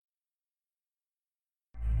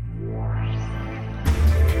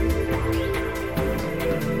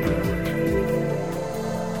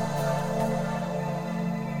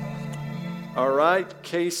right,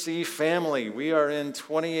 KC family, we are in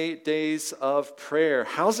 28 days of prayer.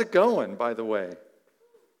 How's it going, by the way?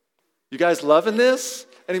 You guys loving this?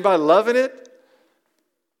 Anybody loving it?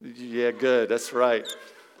 Yeah, good, that's right.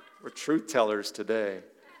 We're truth tellers today.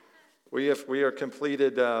 We are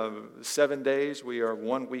completed 7 days. We are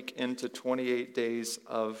 1 week into 28 days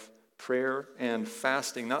of prayer and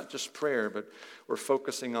fasting. Not just prayer, but we're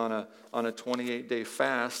focusing on a 28-day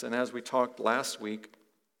fast. And as we talked last week,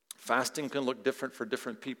 fasting can look different for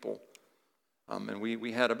different people. And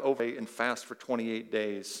we had an overnight and fast for 28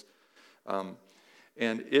 days.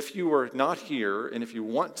 And if you are not here, and if you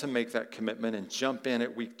want to make that commitment and jump in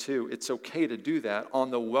at week 2, it's okay to do that.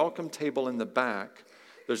 On the welcome table in the back,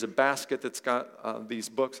 there's a basket that's got these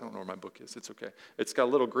books. I don't know where my book is. It's okay. It's got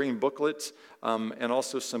little green booklets and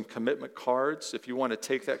also some commitment cards. If you want to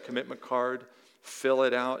take that commitment card, fill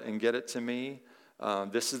it out, and get it to me,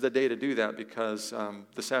 this is the day to do that because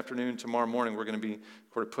this afternoon, tomorrow morning, we're going to be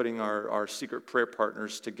putting our secret prayer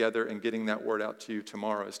partners together and getting that word out to you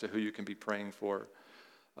tomorrow as to who you can be praying for.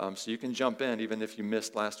 So you can jump in even if you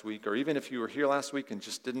missed last week, or even if you were here last week and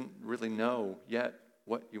just didn't really know yet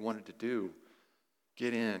what you wanted to do.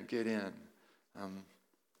 Get in.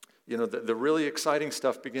 The really exciting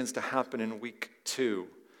stuff begins to happen in week 2.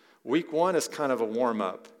 Week 1 is kind of a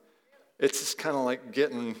warm-up. It's just kind of like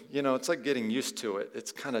it's like getting used to it.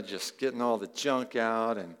 It's kind of just getting all the junk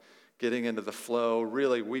out and getting into the flow.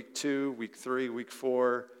 Really, week 2, week 3, week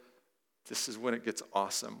 4, this is when it gets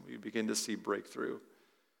awesome. We begin to see breakthrough.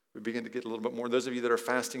 We begin to get a little bit more. Those of you that are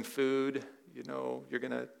fasting food,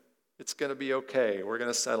 it's going to be okay. We're going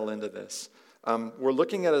to settle into this. We're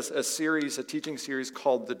looking at a teaching series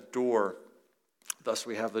called The Door. Thus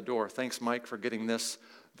we have the door. Thanks, Mike, for getting this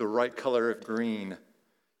the right color of green.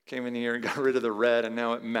 Came in here and got rid of the red, and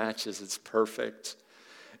now it matches. It's perfect.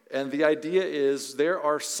 And the idea is there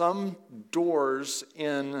are some doors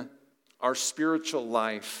in our spiritual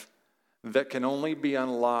life that can only be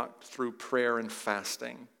unlocked through prayer and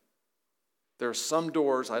fasting. There are some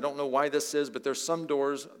doors, I don't know why this is, but there's some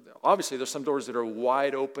doors, obviously there's some doors that are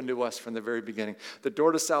wide open to us from the very beginning. The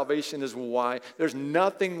door to salvation is wide. There's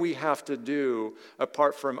nothing we have to do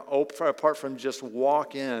apart from just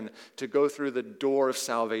walk in to go through the door of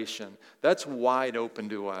salvation. That's wide open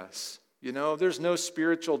to us. There's no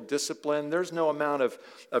spiritual discipline. There's no amount of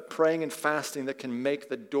praying and fasting that can make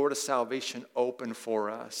the door to salvation open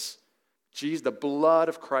for us. The blood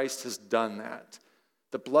of Christ has done that.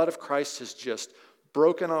 The blood of Christ has just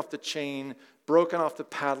broken off the chain, broken off the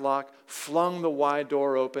padlock, flung the wide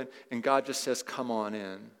door open, and God just says, come on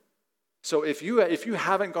in. So if you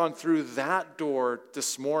haven't gone through that door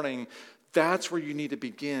this morning, that's where you need to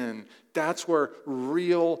begin. That's where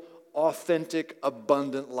real, authentic,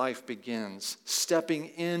 abundant life begins. Stepping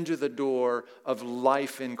into the door of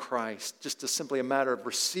life in Christ. Just simply a matter of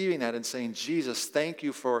receiving that and saying, Jesus, thank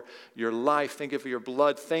you for your life. Thank you for your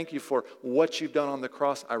blood. Thank you for what you've done on the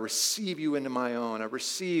cross. I receive you into my own. I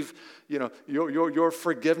receive, your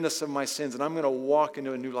forgiveness of my sins, and I'm going to walk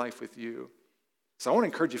into a new life with you. So I want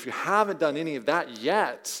to encourage you, if you haven't done any of that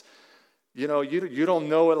yet, you don't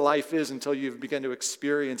know what life is until you've begun to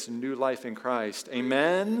experience a new life in Christ.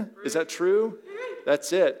 Amen? Is that true?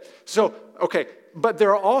 That's it. So, okay, but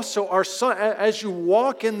there also are some, as you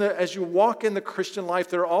walk in the Christian life,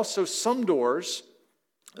 there are also some doors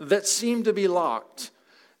that seem to be locked.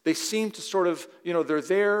 They seem to sort of, they're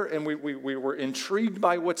there, and we were intrigued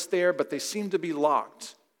by what's there, but they seem to be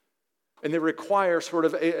locked. And they require sort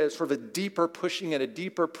of a deeper pushing and a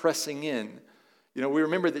deeper pressing in. We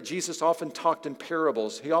remember that Jesus often talked in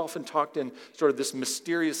parables. He often talked in sort of this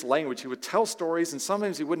mysterious language. He would tell stories, and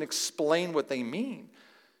sometimes he wouldn't explain what they mean.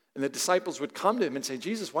 And the disciples would come to him and say,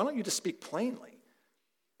 Jesus, why don't you just speak plainly?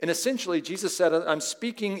 And essentially, Jesus said, I'm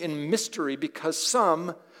speaking in mystery because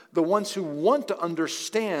the ones who want to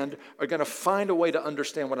understand, are going to find a way to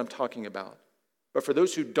understand what I'm talking about. But for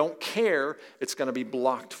those who don't care, it's going to be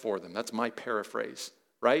blocked for them. That's my paraphrase,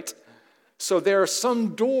 right? So there are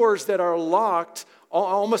some doors that are locked,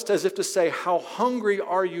 almost as if to say, how hungry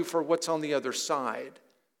are you for what's on the other side?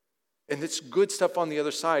 And it's good stuff on the other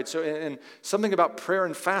side. So, and something about prayer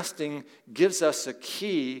and fasting gives us a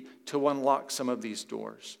key to unlock some of these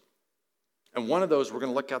doors. And one of those we're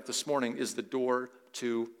going to look at this morning is the door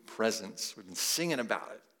to presence. We've been singing about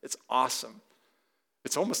it. It's awesome.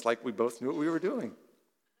 It's almost like we both knew what we were doing.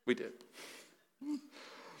 We did.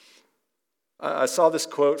 I saw this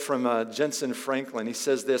quote from Jensen Franklin. He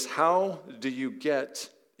says this, how do you get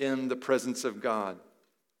in the presence of God?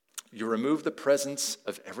 You remove the presence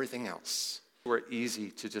of everything else. We're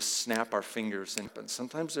easy to just snap our fingers. And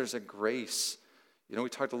sometimes there's a grace, We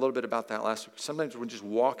talked a little bit about that last week. Sometimes when you just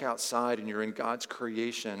walk outside and you're in God's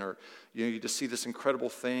creation, or you just see this incredible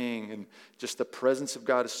thing, and just the presence of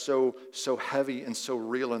God is so heavy and so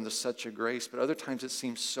real, and there's such a grace. But other times it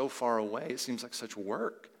seems so far away. It seems like such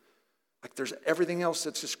work. Like there's everything else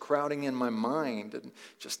that's just crowding in my mind, and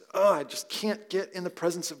I just can't get in the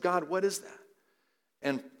presence of God. What is that?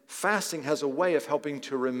 And fasting has a way of helping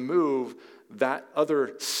to remove that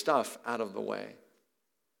other stuff out of the way.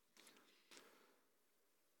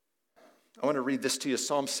 I want to read this to you,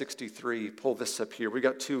 Psalm 63. Pull this up here. We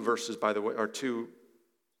got two verses, by the way, or two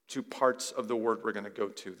parts of the word we're going to go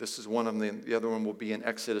to. This is one of them. The other one will be in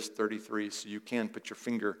Exodus 33. So you can put your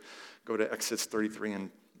finger, go to Exodus 33 and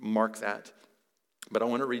mark that. But I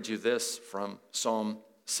want to read you this from Psalm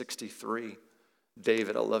 63.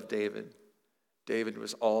 David, I love David. David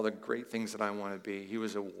was all the great things that I want to be. He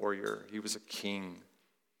was a warrior. He was a king.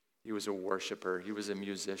 He was a worshiper. He was a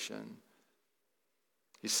musician.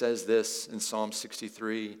 He says this in Psalm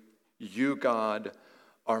 63, "You, God,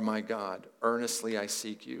 are my God. Earnestly I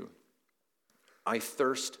seek you. I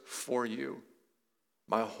thirst for you.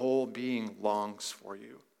 My whole being longs for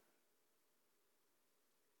you.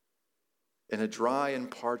 In a dry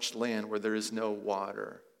and parched land where there is no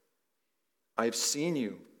water, I have seen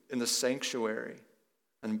you in the sanctuary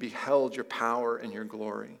and beheld your power and your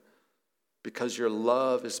glory. Because your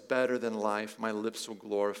love is better than life, my lips will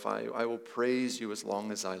glorify you. I will praise you as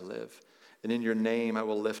long as I live. And in your name I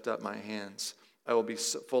will lift up my hands. I will be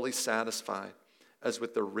fully satisfied as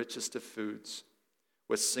with the richest of foods.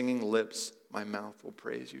 With singing lips, my mouth will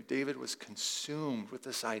praise you." David was consumed with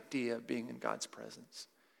this idea of being in God's presence.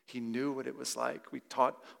 He knew what it was like. We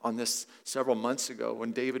taught on this several months ago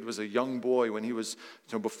when David was a young boy, when he was,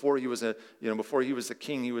 before he was the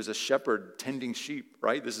king, he was a shepherd tending sheep,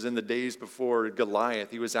 right? This is in the days before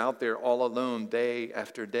Goliath. He was out there all alone day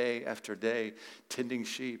after day after day tending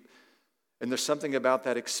sheep. And there's something about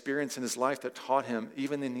that experience in his life that taught him,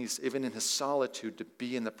 even in his solitude, to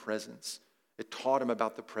be in the presence. It taught him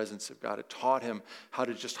about the presence of God. It taught him how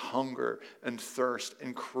to just hunger and thirst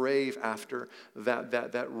and crave after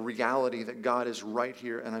that reality that God is right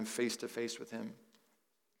here and I'm face to face with him.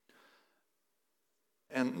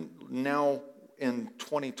 And now in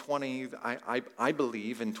 2020, I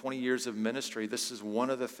believe in 20 years of ministry, this is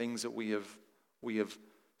one of the things that we have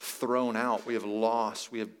thrown out, we have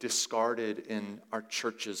lost, we have discarded in our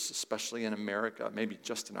churches, especially in America. Maybe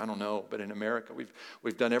just I don't know, but in America,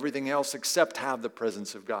 we've done everything else except have the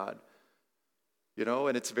presence of God.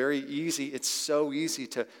 And it's very easy. It's so easy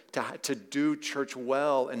to do church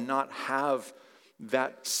well and not have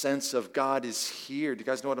that sense of God is here. Do you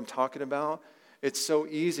guys know what I'm talking about? It's so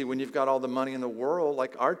easy when you've got all the money in the world,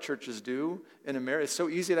 like our churches do in America. It's so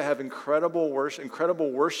easy to have incredible worship,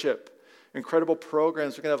 incredible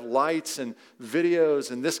programs. We can have lights and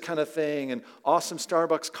videos and this kind of thing, and awesome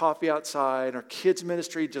Starbucks coffee outside. Our kids'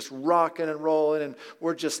 ministry just rocking and rolling, and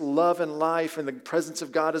we're just loving life, and the presence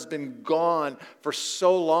of God has been gone for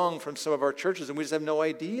so long from some of our churches, and we just have no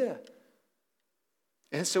idea.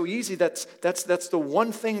 And it's so easy. That's the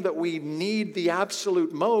one thing that we need the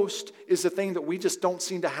absolute most, is the thing that we just don't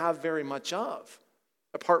seem to have very much of,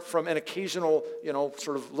 apart from an occasional,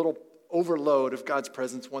 sort of little overload of God's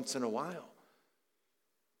presence once in a while.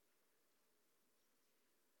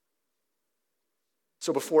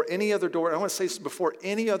 So before any other door, I want to say before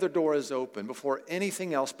any other door is open, before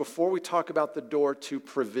anything else, before we talk about the door to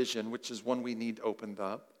provision, which is one we need opened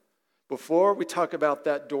up, before we talk about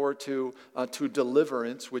that door to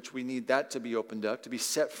deliverance, which we need that to be opened up, to be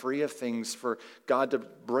set free of things, for God to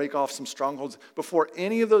break off some strongholds, before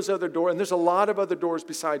any of those other doors, and there's a lot of other doors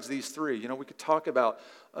besides these three. We could talk about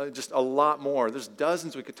just a lot more. There's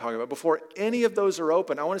dozens we could talk about. Before any of those are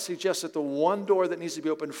open, I want to suggest that the one door that needs to be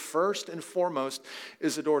opened first and foremost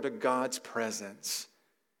is the door to God's presence.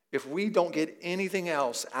 If we don't get anything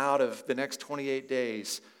else out of the next 28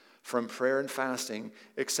 days from prayer and fasting,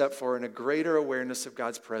 except for a greater awareness of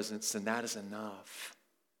God's presence, then that is enough.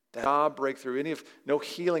 That job breakthrough, no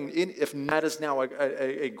healing, if that is now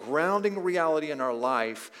a grounding reality in our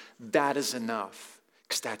life, that is enough,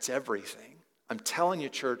 because that's everything. I'm telling you,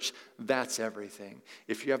 church, that's everything.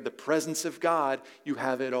 If you have the presence of God, you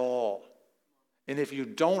have it all. And if you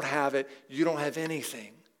don't have it, you don't have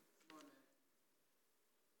anything.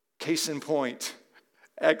 Case in point,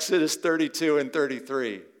 Exodus 32 and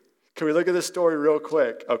 33. Can we look at this story real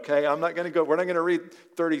quick? Okay, we're not going to read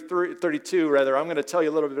 32 rather. I'm going to tell you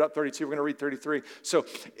a little bit about 32. We're going to read 33. So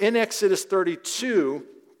in Exodus 32,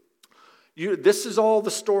 This is all the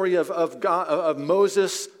story of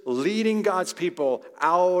Moses leading God's people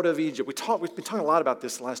out of Egypt. We've been talking a lot about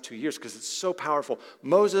this the last 2 years because it's so powerful.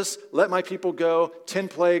 Moses, let my people go. 10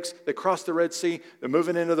 plagues. They crossed the Red Sea. They're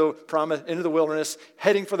moving into the wilderness,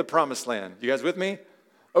 heading for the promised land. You guys with me?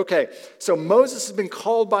 Okay, so Moses has been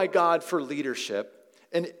called by God for leadership,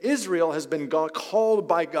 and Israel has been called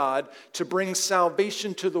by God to bring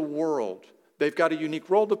salvation to the world. They've got a unique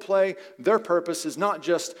role to play. Their purpose is not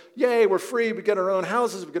just, yay, we're free, we get our own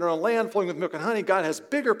houses, we get our own land flowing with milk and honey. God has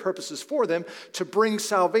bigger purposes for them to bring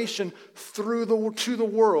salvation to the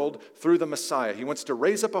world through the Messiah. He wants to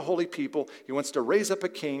raise up a holy people. He wants to raise up a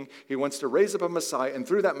king. He wants to raise up a Messiah, and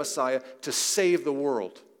through that Messiah, to save the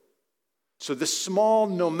world. So this small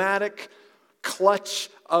nomadic clutch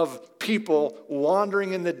of people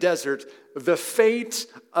wandering in the desert, the fate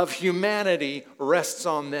of humanity rests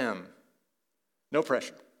on them. No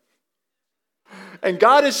pressure. And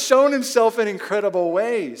God has shown himself in incredible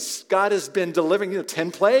ways. God has been delivering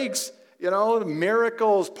 10 plagues,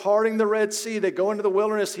 miracles, parting the Red Sea. They go into the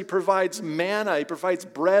wilderness. He provides manna. He provides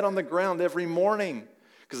bread on the ground every morning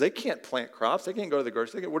because they can't plant crops. They can't go to the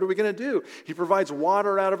grocery store. What are we going to do? He provides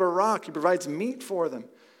water out of a rock. He provides meat for them.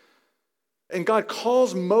 And God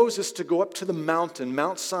calls Moses to go up to the mountain,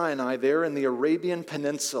 Mount Sinai, there in the Arabian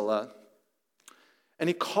Peninsula. And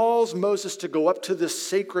he calls Moses to go up to this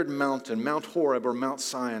sacred mountain, Mount Horeb or Mount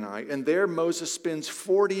Sinai. And there Moses spends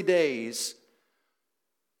 40 days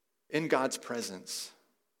in God's presence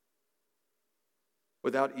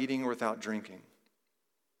without eating or without drinking.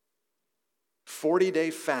 40-day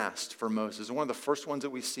fast for Moses, one of the first ones that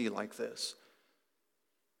we see like this.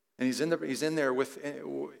 And he's in there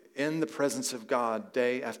in the presence of God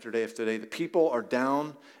day after day after day. The people are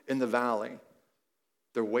down in the valley.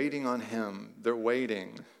 They're waiting on him. They're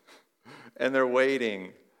waiting. And they're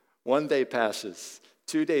waiting. 1 day passes.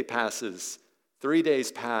 2 day passes. 3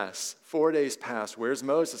 days pass. 4 days pass. Where's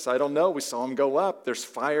Moses? I don't know. We saw him go up. There's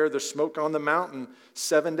fire. There's smoke on the mountain.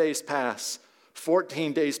 7 days pass.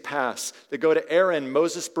 14 days pass. They go to Aaron,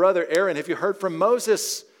 Moses' brother. Aaron, have you heard from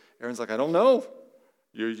Moses? Aaron's like, I don't know.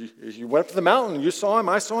 You went up to the mountain. You saw him.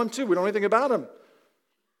 I saw him too. We don't know anything about him.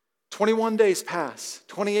 21 days pass.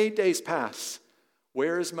 28 days pass.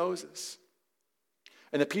 Where is Moses?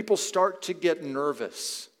 And the people start to get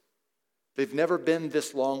nervous. They've never been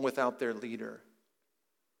this long without their leader.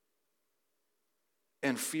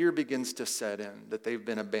 And fear begins to set in that they've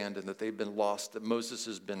been abandoned, that they've been lost, that Moses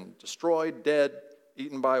has been destroyed, dead,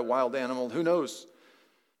 eaten by a wild animal. Who knows?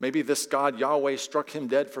 Maybe this God, Yahweh, struck him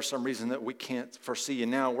dead for some reason that we can't foresee. And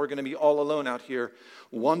now we're going to be all alone out here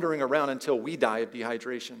wandering around until we die of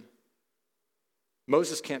dehydration.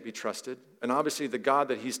 Moses can't be trusted, and obviously the God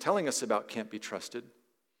that he's telling us about can't be trusted.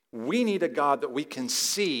 We need a God that we can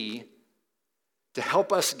see to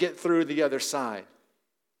help us get through the other side.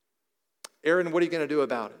 Aaron, what are you going to do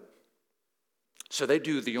about it? So they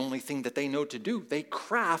do the only thing that they know to do. They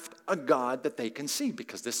craft a God that they can see,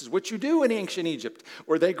 because this is what you do in ancient Egypt,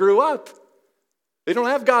 where they grew up. They don't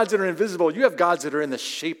have gods that are invisible. You have gods that are in the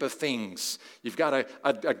shape of things. You've got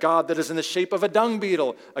a God that is in the shape of a dung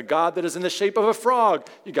beetle, a God that is in the shape of a frog.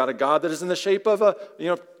 You got a God that is in the shape of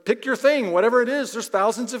pick your thing, whatever it is. There's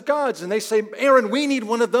thousands of gods. And they say, Aaron, we need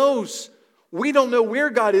one of those. We don't know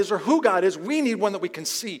where God is or who God is. We need one that we can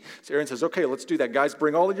see. So Aaron says, okay, let's do that. Guys,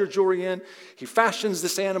 bring all of your jewelry in. He fashions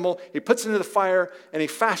this animal. He puts it into the fire, and he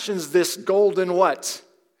fashions this golden what?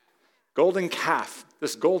 Golden calf.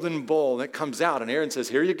 This golden bull, and it comes out, and Aaron says,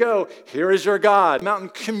 here you go. Here is your God. Mountain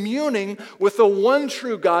communing with the one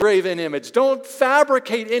true God, graven image. Don't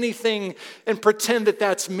fabricate anything and pretend that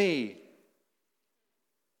that's me.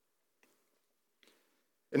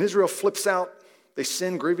 And Israel flips out. They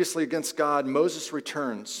sin grievously against God. Moses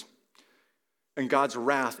returns, and God's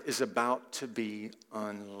wrath is about to be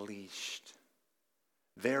unleashed.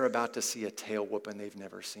 They're about to see a tail whooping they've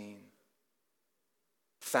never seen.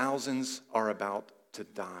 Thousands are about to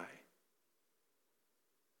die.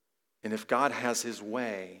 And if God has his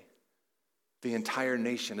way, the entire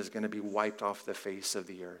nation is going to be wiped off the face of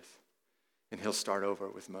the earth. And he'll start over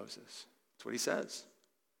with Moses. That's what he says.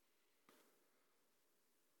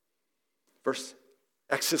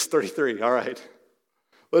 Exodus 33. All right.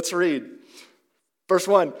 Let's read. Verse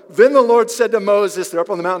 1. Then the Lord said to Moses, they're up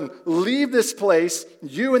on the mountain, leave this place,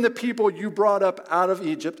 you and the people you brought up out of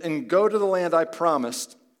Egypt, and go to the land I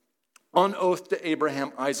promised on oath to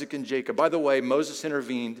Abraham, Isaac, and Jacob. By the way, Moses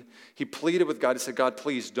intervened. He pleaded with God. He said, God,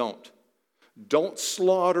 please don't. Don't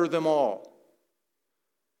slaughter them all.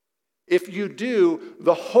 If you do,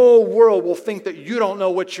 the whole world will think that you don't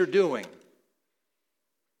know what you're doing.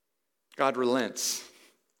 God relents.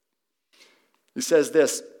 He says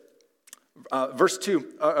this,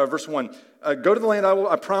 Verse 1. Go to the land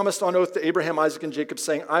I promised on oath to Abraham, Isaac, and Jacob,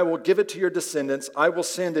 saying, I will give it to your descendants. I will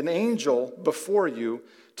send an angel before you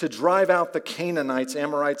to drive out the Canaanites,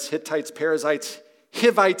 Amorites, Hittites, Perizzites,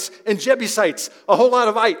 Hivites, and Jebusites. A whole lot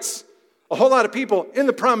of ites. A whole lot of people in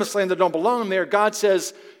the promised land that don't belong there. God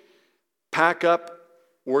says, pack up.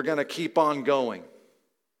 We're going to keep on going.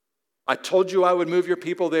 I told you I would move your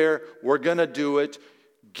people there. We're going to do it.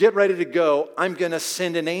 Get ready to go. I'm going to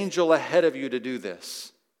send an angel ahead of you to do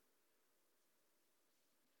this.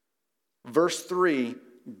 Verse 3,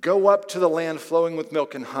 go up to the land flowing with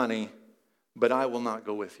milk and honey, but I will not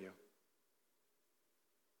go with you.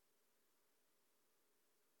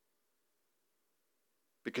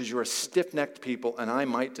 Because you're a stiff-necked people, and I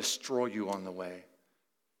might destroy you on the way.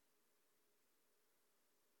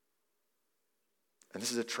 And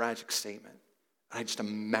this is a tragic statement. I just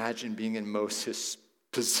imagine being in Moses'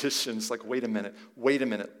 position. It's like, wait a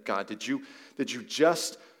minute, God, did you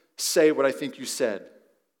just say what I think you said?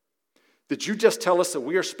 Did you just tell us that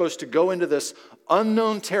we are supposed to go into this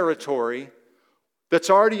unknown territory that's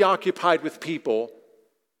already occupied with people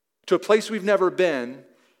to a place we've never been,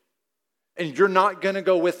 and you're not going to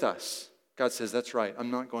go with us? God says, that's right, I'm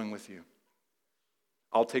not going with you.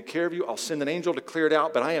 I'll take care of you. I'll send an angel to clear it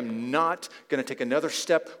out, but I am not going to take another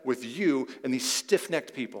step with you and these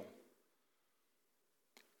stiff-necked people.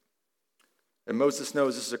 And Moses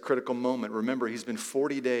knows this is a critical moment. Remember, he's been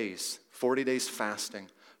 40 days fasting,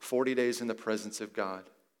 40 days in the presence of God.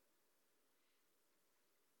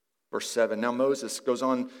 Verse 7. Now Moses goes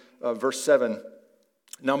on, verse 7.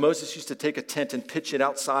 Now Moses used to take a tent and pitch it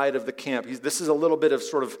outside of the camp. This is a little bit of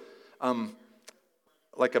sort of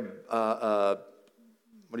like a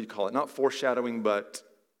what do you call it? Not foreshadowing, but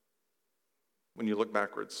when you look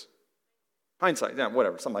backwards. Hindsight, yeah,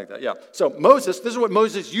 whatever, something like that, yeah. So Moses, this is what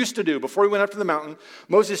Moses used to do before he went up to the mountain.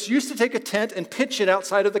 Moses used to take a tent and pitch it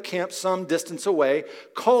outside of the camp some distance away,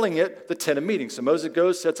 calling it the tent of meeting. So Moses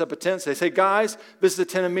goes, sets up a tent, says, hey guys, this is the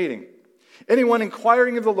tent of meeting. Anyone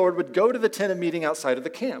inquiring of the Lord would go to the tent of meeting outside of the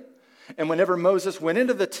camp. And whenever Moses went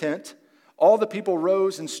into the tent, all the people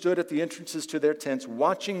rose and stood at the entrances to their tents,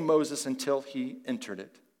 watching Moses until he entered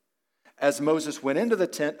it. As Moses went into the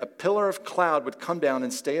tent, a pillar of cloud would come down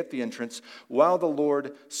and stay at the entrance while the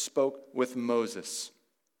Lord spoke with Moses.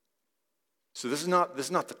 So this is not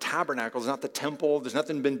the tabernacle, it's not the temple, there's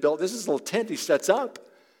nothing been built. This is a little tent he sets up.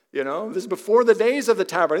 You know, this is before the days of the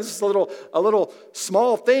tabernacle. This is a little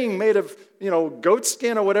small thing made of, goat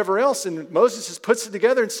skin or whatever else. And Moses just puts it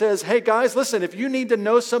together and says, hey guys, listen, if you need to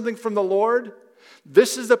know something from the Lord,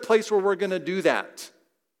 this is the place where we're going to do that.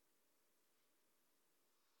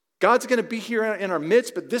 God's going to be here in our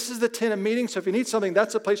midst, but this is the tent of meeting. So if you need something,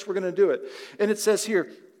 that's the place we're going to do it. And it says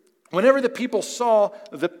here, whenever the people saw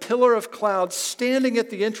the pillar of cloud standing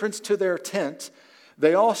at the entrance to their tent,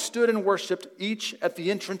 they all stood and worshiped, each at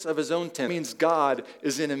the entrance of his own tent. It means God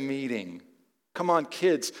is in a meeting. Come on,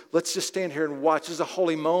 kids, let's just stand here and watch. This is a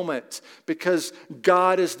holy moment because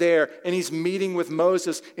God is there and he's meeting with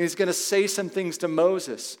Moses and he's going to say some things to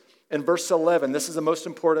Moses. In verse 11, this is the most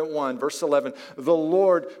important one. Verse 11, the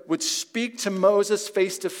Lord would speak to Moses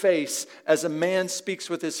face to face as a man speaks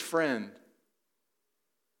with his friend.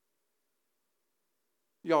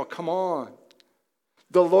 Y'all, come on.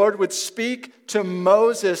 The Lord would speak to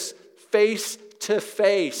Moses face to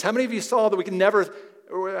face. How many of you saw that we can never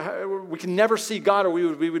see God or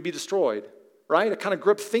we would be destroyed? Right? I kind of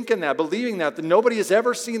grew up thinking that, believing that nobody has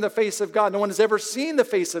ever seen the face of God. No one has ever seen the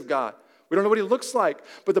face of God. We don't know what he looks like.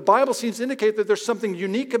 But the Bible seems to indicate that there's something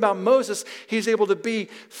unique about Moses. He's able to be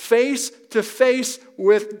face to face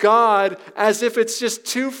with God as if it's just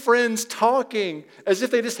two friends talking, as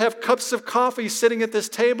if they just have cups of coffee sitting at this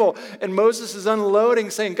table. And Moses is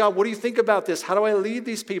unloading, saying, God, what do you think about this? How do I lead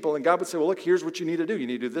these people? And God would say, well, look, here's what you need to do. You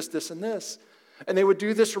need to do this, this, and this. And they would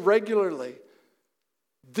do this regularly.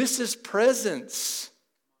 This is presence.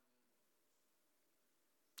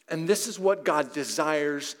 And this is what God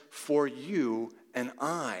desires for you and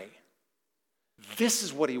I. This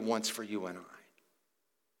is what he wants for you and I.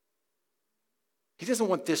 He doesn't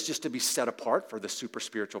want this just to be set apart for the super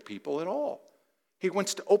spiritual people at all. He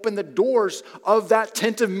wants to open the doors of that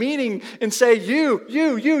tent of meeting and say,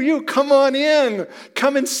 you, come on in.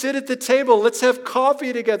 Come and sit at the table. Let's have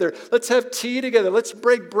coffee together. Let's have tea together. Let's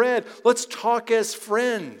break bread. Let's talk as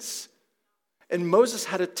friends. And Moses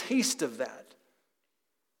had a taste of that.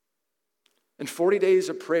 And 40 days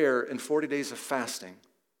of prayer and 40 days of fasting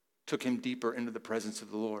took him deeper into the presence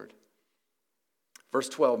of the Lord. Verse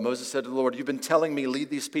 12, Moses said to the Lord, you've been telling me,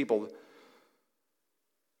 lead these people,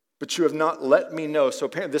 but you have not let me know. So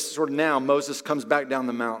apparently this is sort of now Moses comes back down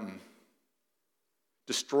the mountain.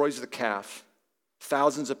 destroys the calf.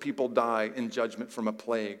 Thousands of people die in judgment from a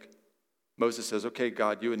plague. Moses says, okay,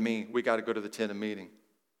 God, you and me, we got to go to the tent of meeting.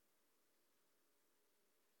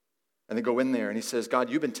 And they go in there and he says, God,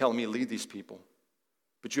 you've been telling me to lead these people,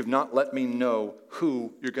 but you have not let me know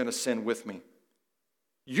who you're going to send with me.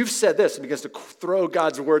 You've said this, and begins to throw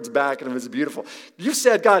God's words back, and it was beautiful. You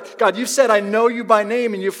said, God, you said, I know you by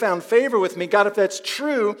name, and you found favor with me. God, if that's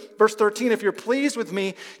true, verse 13, if you're pleased with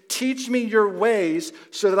me, teach me your ways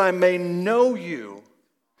so that I may know you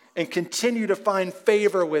and continue to find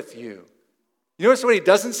favor with you. You notice what he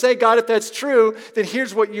doesn't say? God, if that's true, then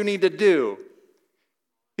here's what you need to do.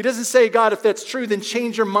 He doesn't say, God, if that's true, then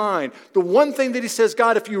change your mind. The one thing that he says,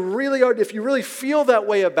 God, if you really feel that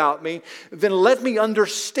way about me, then let me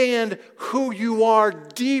understand who you are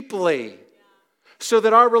deeply so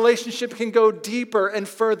that our relationship can go deeper and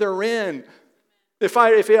further in. If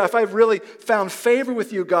I've really found favor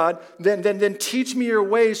with you, God, then teach me your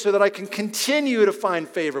ways so that I can continue to find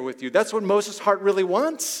favor with you. That's what Moses' heart really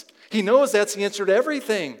wants. He knows that's the answer to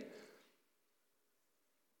everything.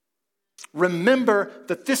 Remember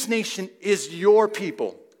that this nation is your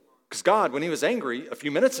people. Because God, when he was angry a few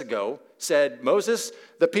minutes ago, said, Moses,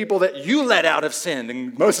 the people that you let out have sinned.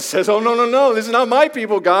 And Moses says, oh, no, this is not my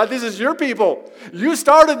people, God. This is your people. You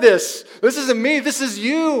started this. This isn't me. This is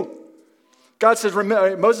you.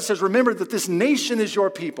 Moses says, remember that this nation is your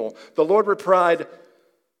people. The Lord replied,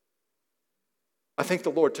 I think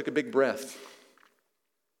the Lord took a big breath.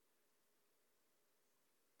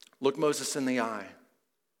 Looked Moses in the eye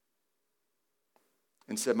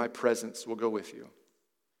and said, my presence will go with you.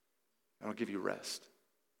 And I'll give you rest.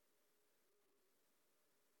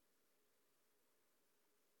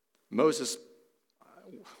 Moses,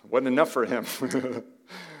 wasn't enough for him.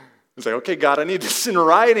 He's like, okay, God, I need this in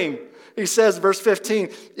writing. He says, verse 15,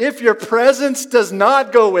 if your presence does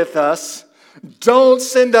not go with us, don't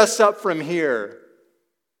send us up from here.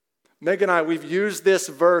 Meg and I, we've used this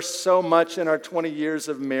verse so much in our 20 years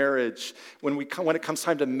of marriage when it comes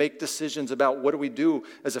time to make decisions about what do we do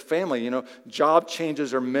as a family, job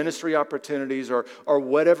changes or ministry opportunities or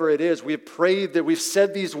whatever it is. We've prayed that we've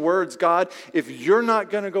said these words, God, if you're not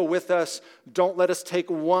going to go with us, don't let us take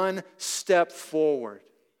one step forward.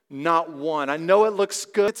 Not one. I know it looks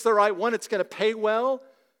good. It's the right one. It's going to pay well.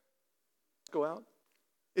 Let's go out.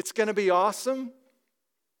 It's going to be awesome.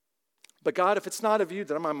 But God, if it's not of you,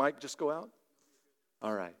 then I might just go out.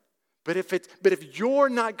 All right. But if you're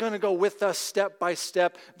not going to go with us step by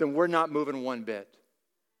step, then we're not moving one bit.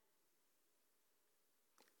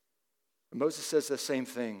 And Moses says the same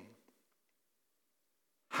thing.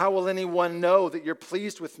 How will anyone know that you're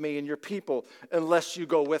pleased with me and your people unless you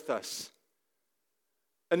go with us?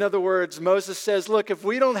 In other words, Moses says, look, if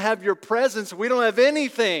we don't have your presence, we don't have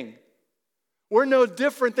anything. We're no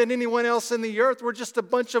different than anyone else in the earth. We're just a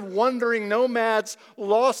bunch of wandering nomads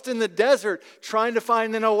lost in the desert trying to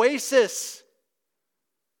find an oasis.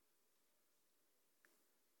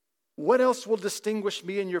 What else will distinguish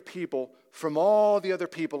me and your people from all the other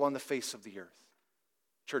people on the face of the earth?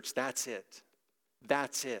 Church, that's it.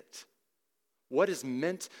 That's it. What is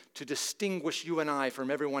meant to distinguish you and I from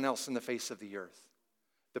everyone else in the face of the earth?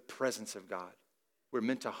 The presence of God. We're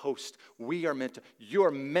meant to host.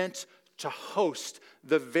 You're meant to host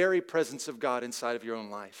the very presence of God inside of your own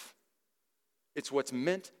life. It's what's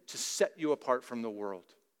meant to set you apart from the world.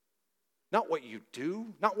 Not what you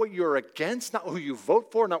do, not what you're against, not who you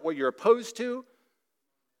vote for, not what you're opposed to.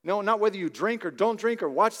 No, not whether you drink or don't drink or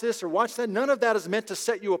watch this or watch that. None of that is meant to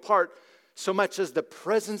set you apart so much as the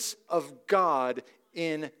presence of God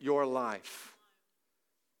in your life.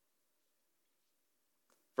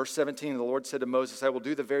 Verse 17, the Lord said to Moses, I will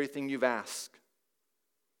do the very thing you've asked,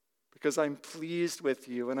 because I'm pleased with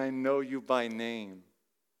you and I know you by name.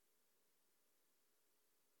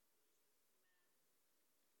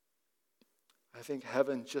 I think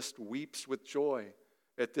heaven just weeps with joy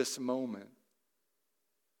at this moment.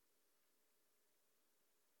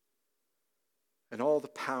 And all the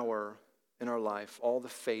power in our life, all the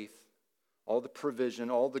faith, all the provision,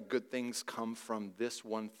 all the good things come from this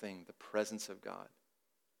one thing, the presence of God.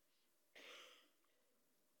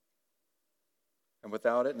 And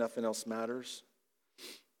without it, nothing else matters.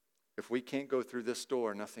 If we can't go through this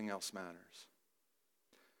door, nothing else matters.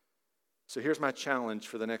 So here's my challenge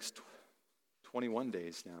for the next 21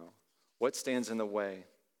 days now. What stands in the way?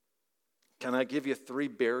 Can I give you 3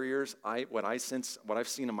 barriers, what I've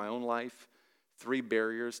seen in my own life, 3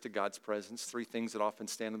 barriers to God's presence, 3 things that often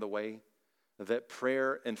stand in the way that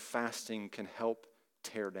prayer and fasting can help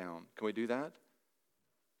tear down. Can we do that?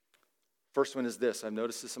 First one is this. I've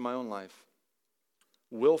noticed this in my own life.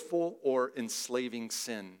 Willful or enslaving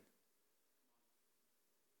sin.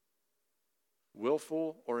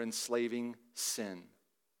 willful or enslaving sin.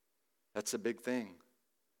 That's a big thing.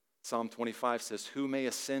 Psalm 25 says, who may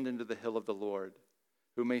ascend into the hill of the Lord?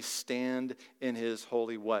 Who may stand in his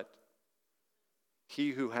holy what?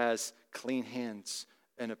 He who has clean hands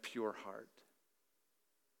and a pure heart.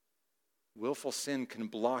 Willful sin can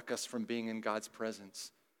block us from being in God's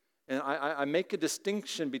presence. And I make a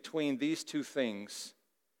distinction between these two things,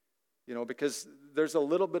 because there's a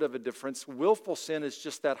little bit of a difference. Willful sin is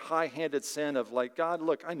just that high-handed sin of like, God,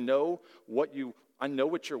 look, I know what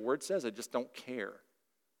your word says, I just don't care.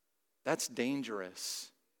 That's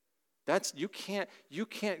dangerous. You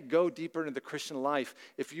can't go deeper into the Christian life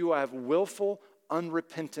if you have willful,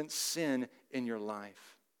 unrepentant sin in your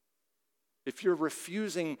life. If you're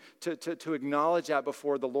refusing to acknowledge that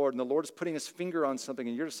before the Lord, and the Lord is putting his finger on something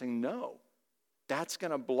and you're just saying no, that's going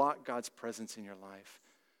to block God's presence in your life.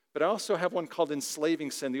 But I also have one called enslaving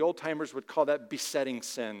sin. The old timers would call that besetting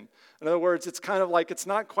sin. In other words, it's kind of like, it's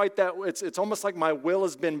not quite that, it's almost like my will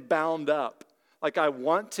has been bound up. Like I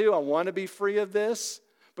want to be free of this,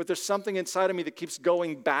 but there's something inside of me that keeps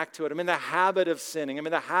going back to it. I'm in the habit of sinning. I'm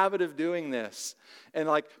in the habit of doing this. And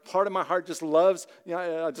like part of my heart just loves,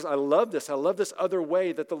 I love this. I love this other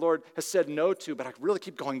way that the Lord has said no to, but I really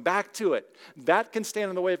keep going back to it. That can stand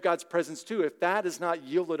in the way of God's presence too, if that is not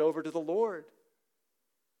yielded over to the Lord.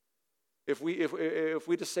 If we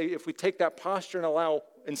take that posture and allow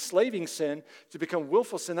enslaving sin to become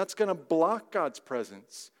willful sin, that's going to block God's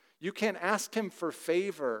presence. You can't ask him for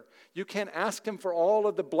favor. You can't ask him for all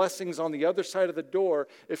of the blessings on the other side of the door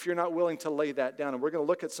if you're not willing to lay that down. And we're going to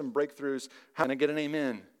look at some breakthroughs. How can I get an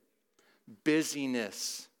amen?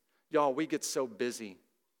 Busyness. Y'all, we get so busy.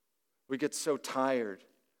 We get so tired.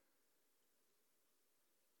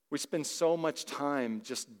 We spend so much time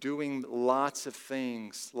just doing lots of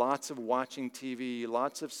things, lots of watching TV,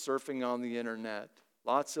 lots of surfing on the internet,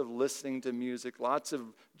 lots of listening to music, lots of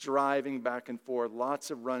driving back and forth,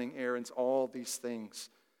 lots of running errands, all these things.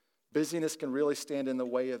 Busyness can really stand in the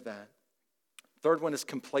way of that. Third one is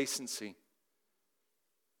complacency.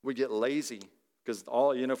 We get lazy because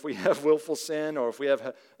if we have willful sin or if we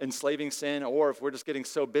have enslaving sin or if we're just getting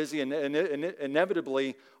so busy and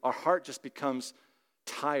inevitably our heart just becomes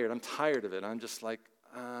tired. I'm tired of it. I'm just like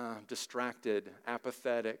distracted,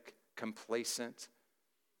 apathetic, complacent.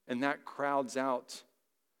 And that crowds out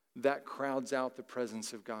the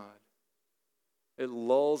presence of God. It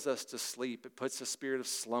lulls us to sleep. It puts a spirit of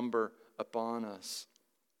slumber upon us.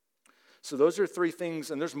 So those are three things,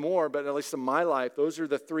 and there's more, but at least in my life, those are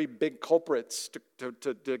the three big culprits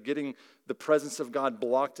to getting the presence of God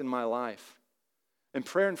blocked in my life. And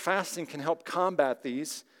prayer and fasting can help combat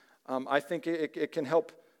these. I think it can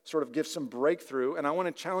help sort of give some breakthrough. And I want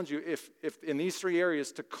to challenge you, if in these three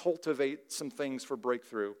areas, to cultivate some things for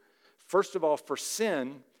breakthrough. First of all, for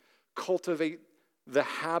sin, cultivate the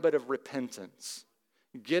habit of repentance.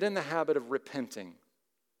 Get in the habit of repenting.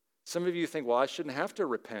 Some of you think, well, I shouldn't have to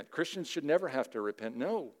repent. Christians should never have to repent.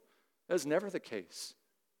 No, that's never the case.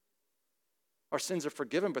 Our sins are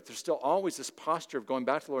forgiven, but there's still always this posture of going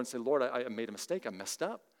back to the Lord and saying, Lord, I made a mistake. I messed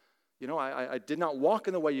up. I did not walk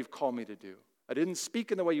in the way you've called me to do. I didn't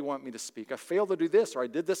speak in the way you want me to speak. I failed to do this, or I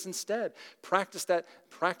did this instead. Practice that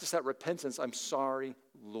repentance. I'm sorry,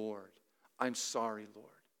 Lord. I'm sorry, Lord.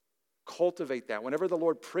 Cultivate that. Whenever the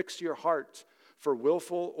Lord pricks your heart for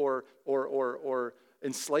willful or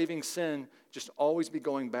enslaving sin, just always be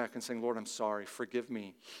going back and saying, Lord, I'm sorry. Forgive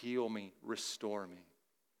me. Heal me. Restore me.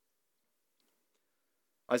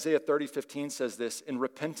 Isaiah 30:15 says this, in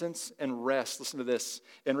repentance and rest, listen to this,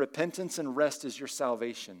 in repentance and rest is your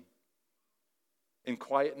salvation. In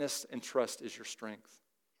quietness and trust is your strength.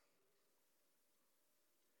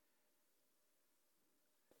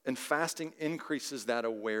 And fasting increases that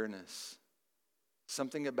awareness.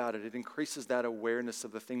 Something about it increases that awareness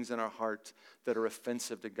of the things in our heart that are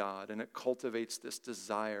offensive to God, and it cultivates this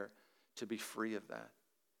desire to be free of that.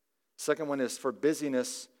 Second one is for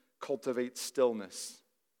busyness, cultivate stillness.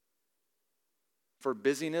 For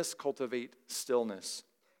busyness, cultivate stillness.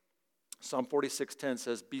 Psalm 46:10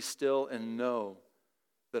 says, be still and know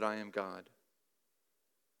that I am God.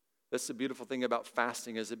 That's the beautiful thing about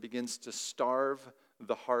fasting is it begins to starve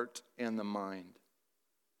the heart and the mind.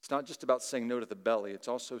 It's not just about saying no to the belly. It's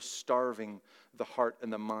also starving the heart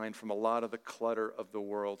and the mind from a lot of the clutter of the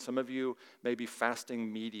world. Some of you may be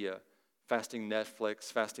fasting media, fasting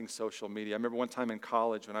Netflix, fasting social media. I remember one time in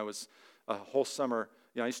college when I was a whole summer,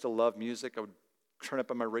 I used to love music. I would turn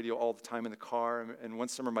up on my radio all the time in the car. And one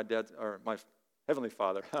summer my Heavenly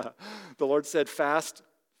Father, the Lord said, fast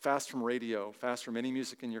from radio, fast from any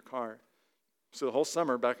music in your car. So the whole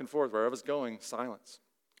summer, back and forth, wherever I was going, silence.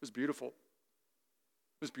 It was beautiful.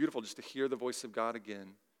 was beautiful just to hear the voice of God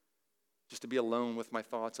again, just to be alone with my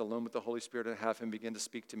thoughts, alone with the Holy Spirit, and have him begin to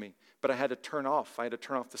speak to me. But I had to turn off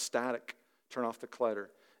the static, turn off the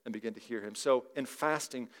clutter, and begin to hear him. So in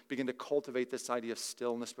fasting, begin to cultivate this idea of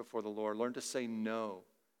stillness before the Lord. Learn to say no.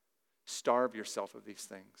 Starve yourself of these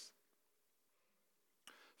things.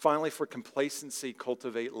 Finally, for complacency,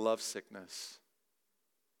 cultivate lovesickness.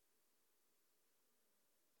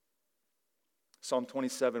 Psalm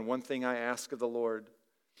 27, one thing I ask of the Lord,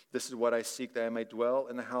 this is what I seek, that I may dwell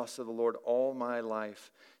in the house of the Lord all my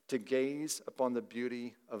life, to gaze upon the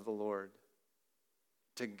beauty of the Lord.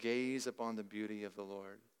 To gaze upon the beauty of the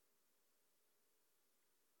Lord.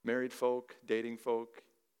 Married folk, dating folk,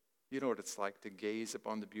 you know what it's like to gaze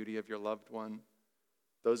upon the beauty of your loved one.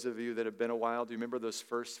 Those of you that have been a while, do you remember those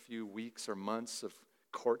first few weeks or months of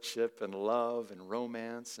courtship and love and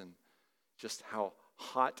romance and just how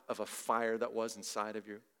hot of a fire that was inside of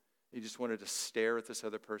you? You just wanted to stare at this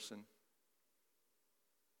other person.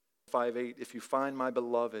 5:8, if you find my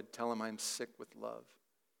beloved, tell him I'm sick with love.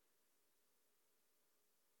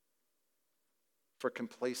 For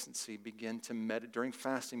complacency, during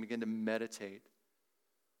fasting, begin to meditate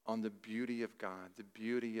on the beauty of God, the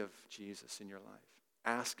beauty of Jesus in your life.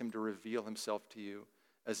 Ask him to reveal himself to you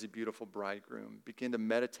as a beautiful bridegroom. Begin to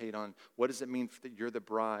meditate on what does it mean that you're the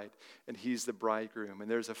bride and he's the bridegroom, and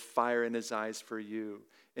there's a fire in his eyes for you,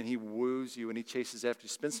 and he woos you and he chases after you.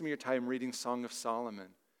 Spend some of your time reading Song of Solomon.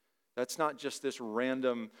 That's not just this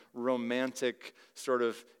random romantic sort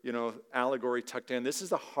of, allegory tucked in. This is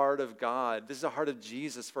the heart of God. This is the heart of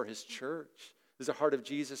Jesus for his church. This is the heart of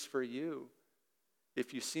Jesus for you.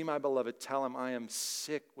 If you see my beloved, tell him I am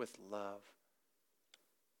sick with love.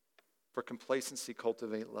 For complacency,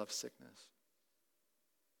 cultivate love sickness.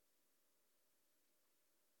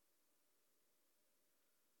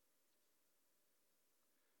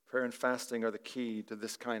 Prayer and fasting are the key to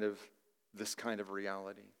this kind of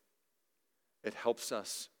reality. It helps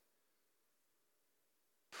us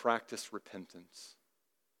practice repentance.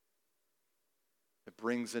 It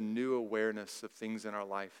brings a new awareness of things in our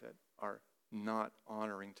life that are not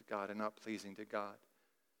honoring to God and not pleasing to God.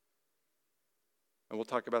 And we'll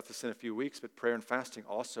talk about this in a few weeks, but prayer and fasting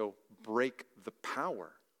also break the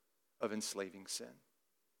power of enslaving sin.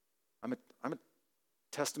 I'm a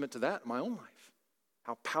testament to that in my own life.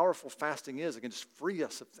 How powerful fasting is. It can just free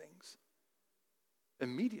us of things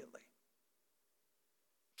immediately.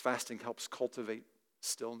 Fasting helps cultivate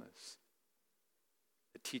stillness.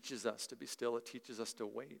 It teaches us to be still. It teaches us to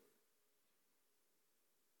wait.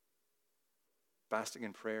 Fasting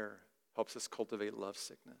and prayer helps us cultivate love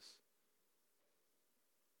sickness.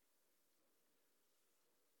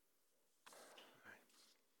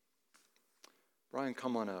 Brian,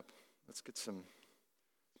 come on up. Let's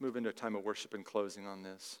move into a time of worship and closing on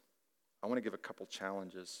this. I want to give a couple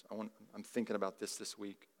challenges. I'm thinking about this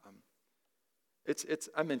week.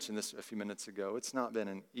 I mentioned this a few minutes ago. It's not been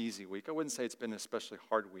an easy week. I wouldn't say it's been an especially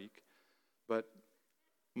hard week. But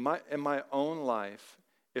in my own life,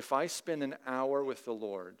 if I spend an hour with the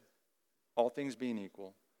Lord, all things being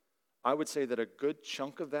equal, I would say that a good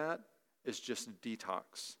chunk of that is just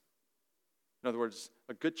detox. In other words,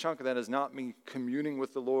 a good chunk of that is not me communing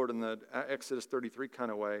with the Lord in the Exodus 33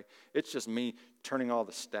 kind of way. It's just me turning all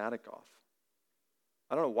the static off.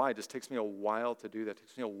 I don't know why. It just takes me a while to do that. It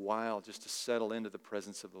takes me a while just to settle into the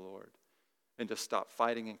presence of the Lord and to stop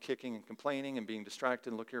fighting and kicking and complaining and being distracted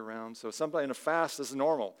and looking around. So somebody in a fast, this is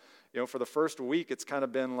normal. For the first week, it's kind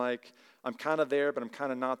of been like, I'm kind of there, but I'm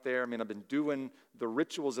kind of not there. I've been doing the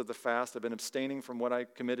rituals of the fast. I've been abstaining from what I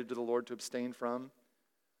committed to the Lord to abstain from.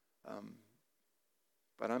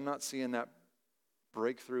 But I'm not seeing that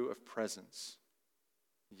breakthrough of presence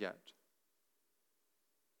yet.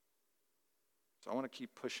 So I want to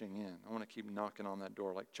keep pushing in. I want to keep knocking on that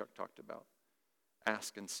door like Chuck talked about.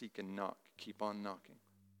 Ask and seek and knock. Keep on knocking.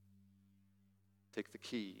 Take the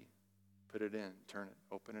key, put it in, turn it,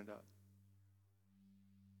 open it up.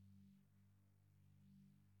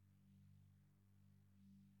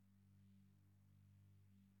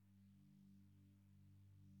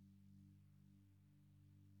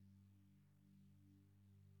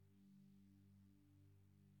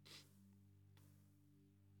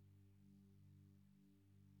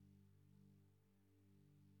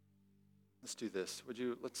 Let's do this.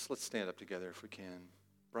 Let's stand up together if we can.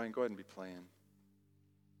 Brian, go ahead and be playing.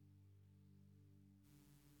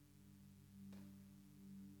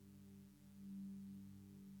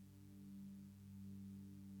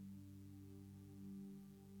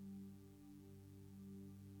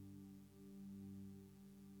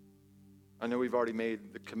 I know we've already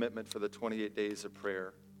made the commitment for the 28 days of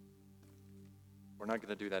prayer. We're not going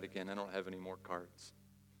to do that again. I don't have any more cards.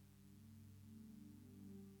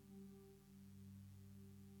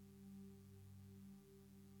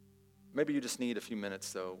 Maybe you just need a few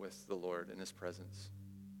minutes, though, with the Lord in his presence.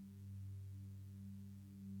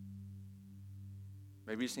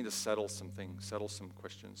 Maybe you just need to settle some things, settle some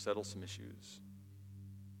questions, settle some issues.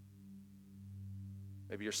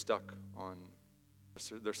 Maybe you're stuck on,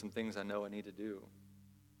 there's some things I know I need to do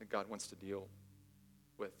that God wants to deal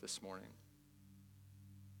with this morning.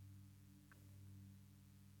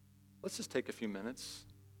 Let's just take a few minutes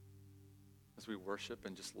as we worship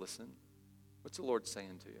and just listen. What's the Lord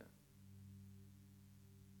saying to you?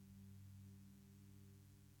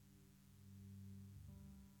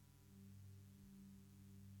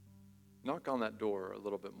 Knock on that door a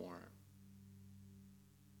little bit more.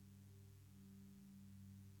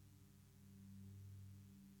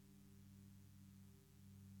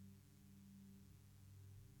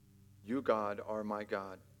 You, God, are my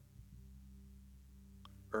God.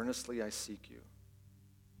 Earnestly I seek you.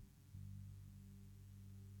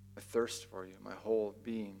 I thirst for you. My whole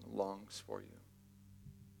being longs for you.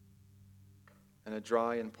 In a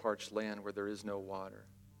dry and parched land where there is no water.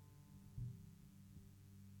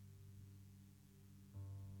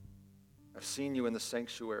 I've seen you in the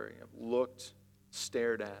sanctuary. I've looked,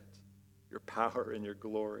 stared at your power and your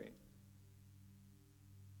glory.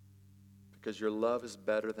 Because your love is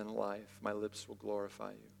better than life, my lips will glorify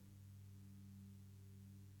you.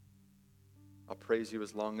 I'll praise you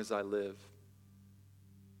as long as I live.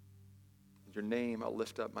 In your name, I'll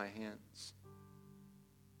lift up my hands.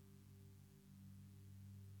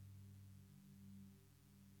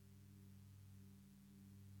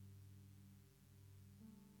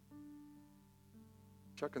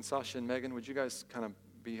 Chuck and Sasha and Megan, would you guys kind of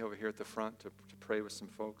be over here at the front to pray with some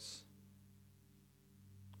folks?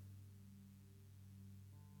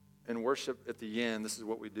 In worship at the end, this is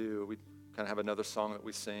what we do. We kind of have another song that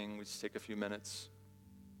we sing. We just take a few minutes.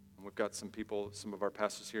 And we've got some people, some of our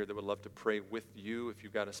pastors here that would love to pray with you if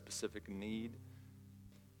you've got a specific need,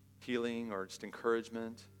 healing or just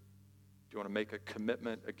encouragement. If you want to make a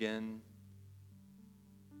commitment again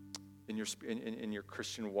in your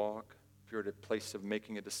Christian walk, if you're at a place of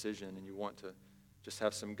making a decision and you want to just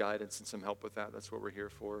have some guidance and some help with that, that's what we're here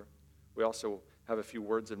for. We also have a few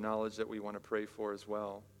words of knowledge that we want to pray for as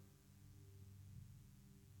well.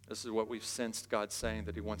 This is what we've sensed God saying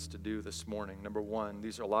that he wants to do this morning. Number one,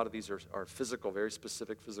 a lot of these are physical, very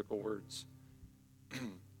specific physical words.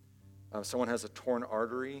 Someone has a torn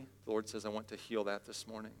artery. The Lord says, I want to heal that this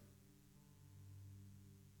morning.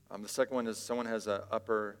 The second one is someone has an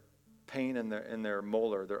upper pain in their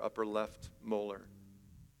molar, their upper left molar.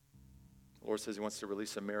 The Lord says he wants to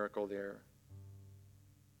release a miracle there.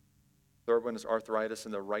 Third one is arthritis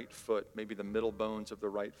in the right foot, maybe the middle bones of the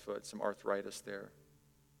right foot, some arthritis there.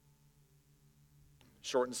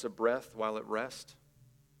 Shortness of breath while at rest.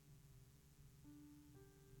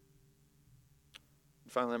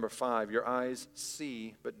 And finally, number 5, your eyes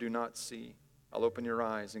see but do not see. I'll open your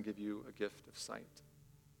eyes and give you a gift of sight.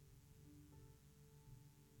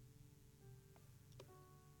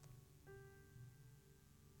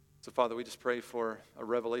 So, Father, we just pray for a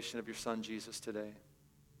revelation of your Son, Jesus, today.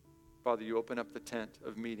 Father, you open up the tent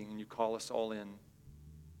of meeting and you call us all in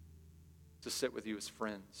to sit with you as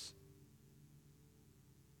friends.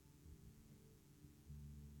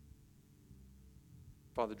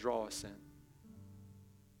 Father, draw us in.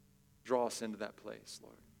 Draw us into that place,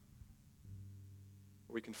 Lord,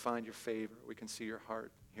 where we can find your favor, we can see your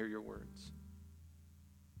heart, hear your words.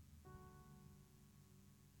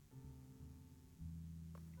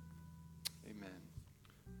 Amen.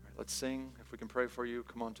 All right, let's sing. If we can pray for you,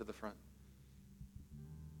 come on to the front.